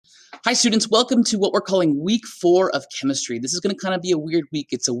Hi students, welcome to what we're calling week 4 of chemistry. This is going to kind of be a weird week.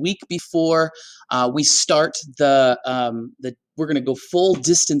 It's a week before we start we're going to go full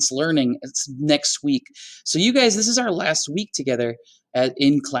distance learning. It's next week. So you guys, this is our last week together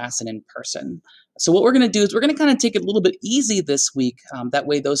in class and in person. So what we're going to do is we're going to kind of take it a little bit easy this week. That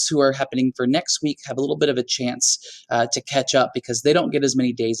way those who are happening for next week have a little bit of a chance to catch up because they don't get as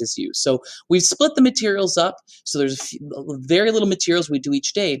many days as you. So we've split the materials up. So there's very little materials we do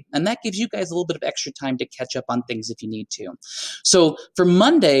each day. And that gives you guys a little bit of extra time to catch up on things if you need to. So for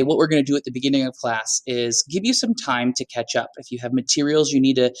Monday, what we're going to do at the beginning of class is give you some time to catch up. If you have materials you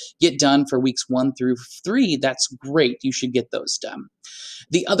need to get done for weeks 1 through 3, that's great. You should get those done.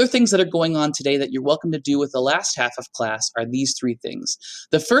 The other things that are going on today that you're welcome to do with the last half of class are these 3 things.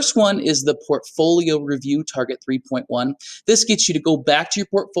 The first one is the portfolio review, target 3.1. This gets you to go back to your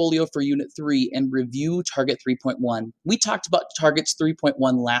portfolio for unit 3 and review target 3.1. We talked about targets 3.1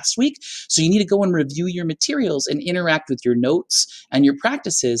 last week, so you need to go and review your materials and interact with your notes and your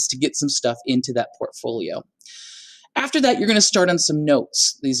practices to get some stuff into that portfolio. After that, you're going to start on some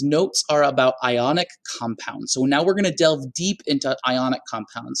notes. These notes are about ionic compounds. So now we're going to delve deep into ionic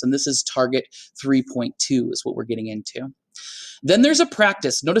compounds, and this is target 3.2 is what we're getting into. Then there's a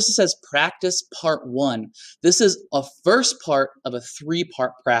practice. Notice it says practice part 1. This is a first part of a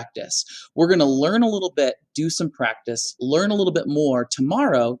 3-part practice. We're going to learn a little bit, do some practice, learn a little bit more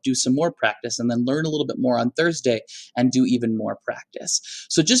tomorrow, do some more practice, and then learn a little bit more on Thursday and do even more practice.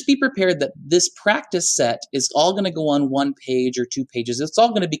 So just be prepared that this practice set is all going to go on 1 page or 2 pages. It's all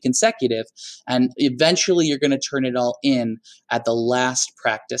going to be consecutive, and eventually you're going to turn it all in at the last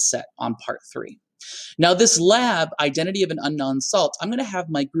practice set on part 3. Now this lab, Identity of an Unknown Salt, I'm going to have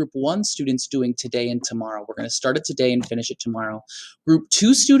my group 1 students doing today and tomorrow. We're going to start it today and finish it tomorrow. Group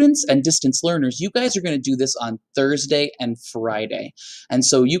 2 students and distance learners, you guys are going to do this on Thursday and Friday. And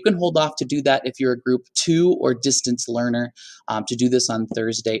so you can hold off to do that if you're a group 2 or distance learner to do this on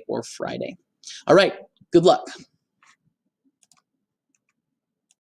Thursday or Friday. All right, good luck.